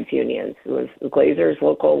building trades unions. It was Glazers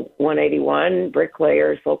Local 181,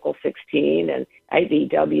 Bricklayers Local 16, and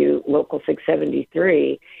IBEW Local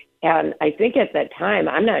 673. And I think at that time,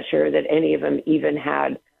 I'm not sure that any of them even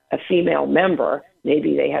had a female member.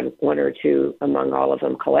 Maybe they had 1 or 2 among all of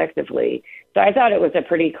them collectively. So I thought it was a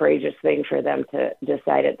pretty courageous thing for them to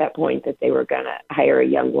decide at that point that they were going to hire a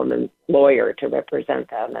young woman lawyer to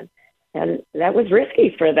represent them. And that was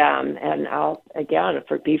risky for them. And I'll, again,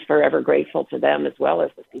 be forever grateful to them as well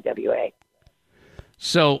as the CWA.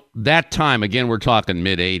 So that time, again, we're talking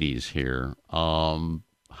mid-'80s here.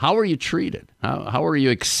 How were you treated? How were you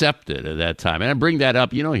accepted at that time? And I bring that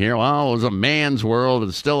up, here, well, it was a man's world.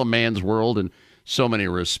 It's still a man's world in so many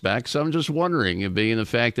respects. I'm just wondering, if being the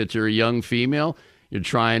fact that you're a young female, you're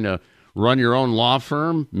trying to run your own law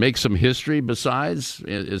firm, make some history besides,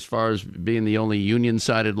 as far as being the only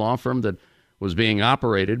union-sided law firm that was being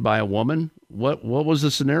operated by a woman. What was the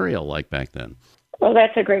scenario like back then? Well,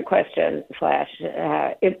 that's a great question, Flash.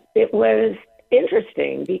 It was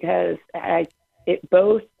interesting because it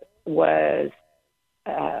both was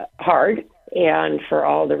hard, and for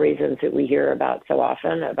all the reasons that we hear about so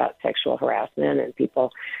often about sexual harassment and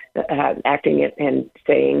people acting and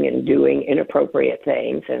saying and doing inappropriate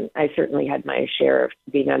things. And I certainly had my share of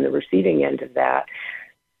being on the receiving end of that.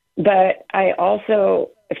 But I also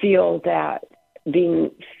feel that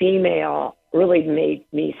being female really made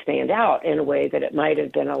me stand out in a way that it might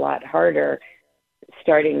have been a lot harder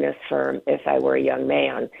starting this firm if I were a young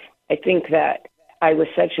man. I think that I was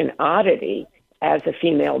such an oddity as a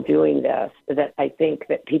female doing this that I think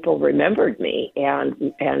that people remembered me. And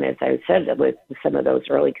as I said, with some of those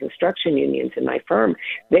early construction unions in my firm,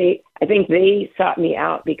 I think they sought me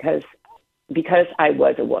out because I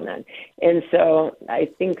was a woman. And so I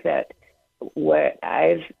think that what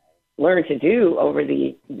I've learned to do over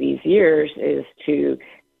these years is to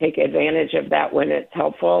take advantage of that when it's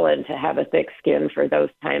helpful and to have a thick skin for those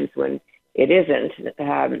times when it isn't.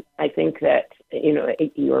 I think that,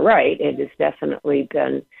 you're right. It has definitely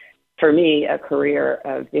been, for me, a career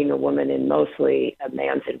of being a woman in mostly a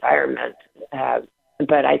man's environment.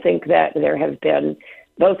 But I think that there have been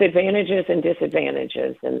both advantages and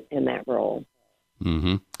disadvantages in that role.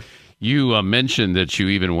 Mm-hmm. You mentioned that you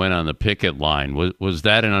even went on the picket line. Was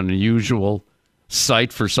that an unusual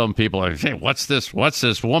sight for some people? Like, hey, what's this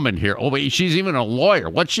woman here? Oh, wait, she's even a lawyer.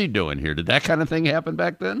 What's she doing here? Did that kind of thing happen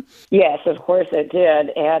back then? Yes, of course it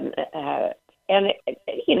did. And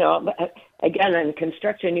again, on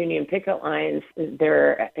construction union picket lines,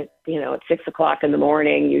 they're, at 6 o'clock in the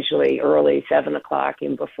morning, usually early 7 o'clock,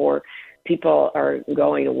 and before people are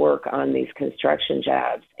going to work on these construction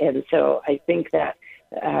jobs. And so I think that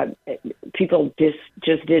people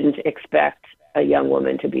just didn't expect a young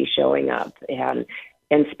woman to be showing up and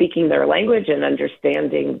speaking their language and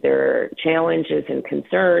understanding their challenges and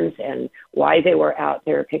concerns and why they were out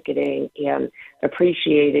there picketing. And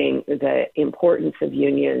appreciating the importance of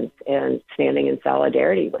unions and standing in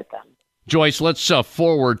solidarity with them. Joyce, let's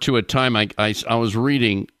forward to a time I was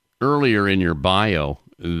reading earlier in your bio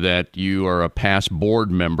that you are a past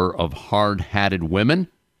board member of Hard Hatted Women.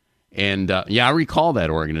 And, I recall that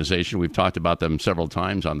organization. We've talked about them several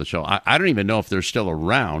times on the show. I don't even know if they're still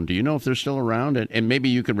around. Do you know if they're still around? And maybe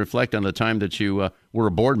you can reflect on the time that you were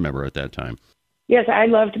a board member at that time. Yes, I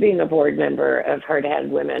loved being a board member of Hard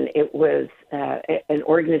Hatted Women. It was an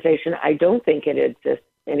organization, I don't think it exists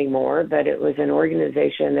anymore, but it was an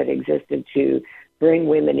organization that existed to bring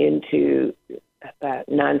women into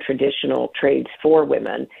non-traditional trades for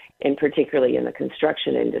women, and particularly in the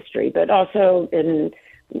construction industry, but also in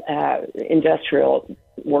industrial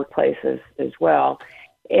workplaces as well.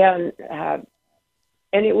 And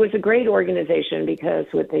it was a great organization because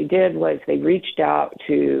what they did was they reached out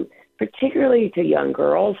to particularly to young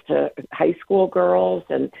girls, to high school girls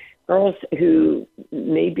and girls who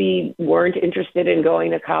maybe weren't interested in going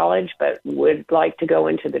to college but would like to go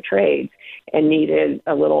into the trades and needed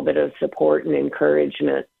a little bit of support and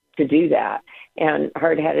encouragement to do that. And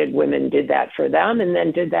Hard Hatted Women did that for them, and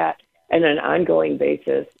then did that on an ongoing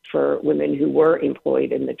basis for women who were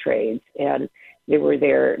employed in the trades. And they were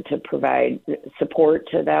there to provide support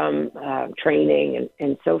to them, training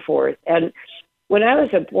and so forth. And when I was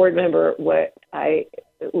a board member, what I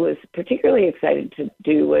was particularly excited to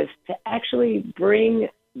do was to actually bring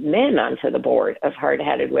men onto the board of Hard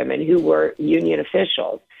Hatted Women who were union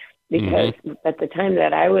officials. Because at the time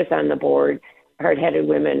that I was on the board, Hard Hatted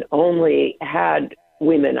Women only had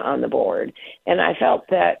women on the board. And I felt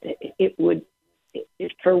that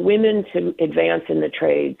for women to advance in the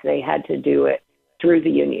trades, they had to do it through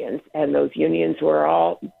the unions. And those unions were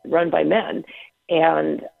all run by men.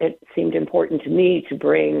 And it seemed important to me to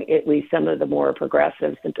bring at least some of the more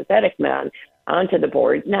progressive, sympathetic men onto the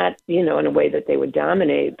board, not, in a way that they would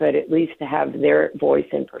dominate, but at least to have their voice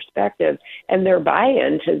and perspective and their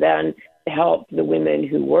buy-in to then help the women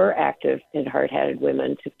who were active in Hard Hatted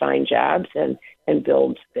Women to find jobs and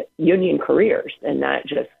build union careers, and not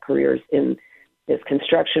just careers as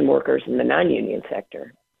construction workers in the non-union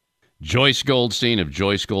sector. Joyce Goldstein of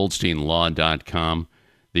JoyceGoldsteinLaw.com.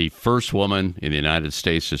 The first woman in the United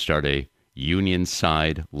States to start a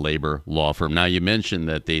union-side labor law firm. Now, you mentioned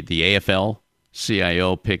that the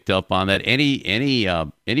AFL-CIO picked up on that.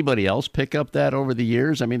 Anybody else pick up that over the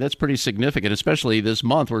years? I mean, that's pretty significant, especially this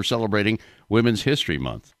month. We're celebrating Women's History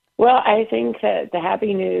Month. Well, I think that the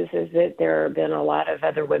happy news is that there have been a lot of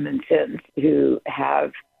other women since who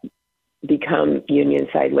have become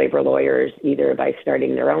union-side labor lawyers, either by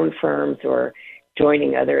starting their own firms or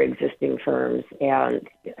joining other existing firms. And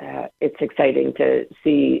it's exciting to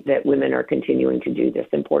see that women are continuing to do this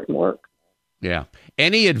important work. Yeah.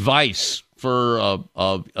 Any advice for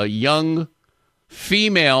a young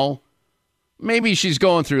female, maybe she's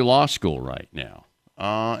going through law school right now?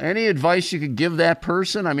 Any advice you could give that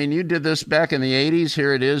person? I mean, you did this back in the 80s.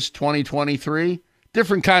 Here it is, 2023.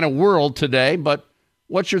 Different kind of world today, but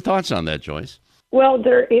what's your thoughts on that, Joyce? Well,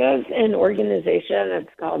 there is an organization. It's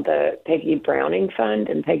called the Peggy Browning Fund,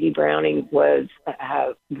 and Peggy Browning was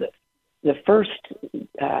the first,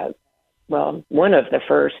 one of the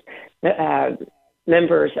first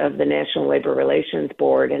members of the National Labor Relations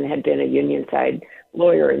Board, and had been a union-side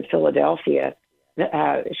lawyer in Philadelphia.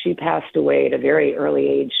 She passed away at a very early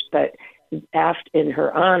age, but in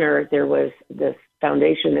her honor, there was this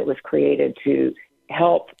foundation that was created to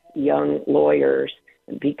help young lawyers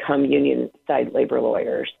become union-side labor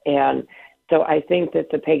lawyers. And so I think that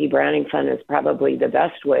the Peggy Browning Fund is probably the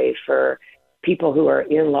best way for people who are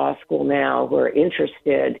in law school now, who are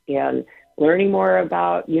interested in learning more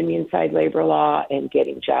about union-side labor law and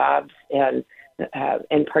getting jobs and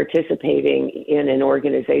participating in an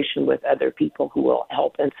organization with other people who will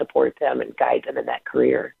help and support them and guide them in that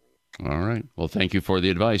career. All right. Well, thank you for the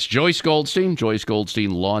advice. Joyce Goldstein,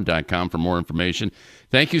 JoyceGoldsteinLaw.com for more information.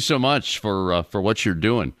 Thank you so much for what you're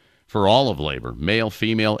doing for all of labor, male,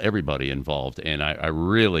 female, everybody involved. And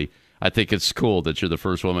I think it's cool that you're the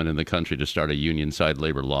first woman in the country to start a union-side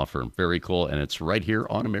labor law firm. Very cool. And it's right here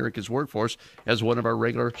on America's Workforce as one of our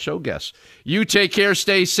regular show guests. You take care,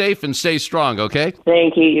 stay safe, and stay strong, okay?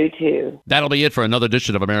 Thank you. You too. That'll be it for another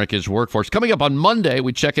edition of America's Workforce. Coming up on Monday,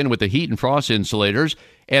 we check in with the heat and frost insulators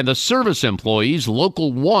and the service employees,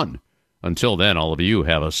 Local 1. Until then, all of you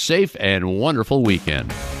have a safe and wonderful weekend.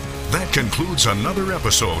 That concludes another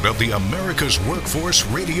episode of the America's Workforce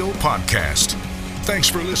Radio Podcast. Thanks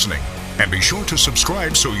for listening, and be sure to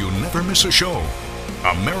subscribe so you never miss a show.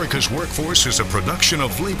 America's Workforce is a production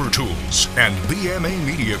of Labor Tools and BMA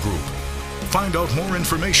Media Group. Find out more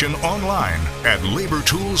information online at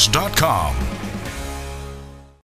labortools.com.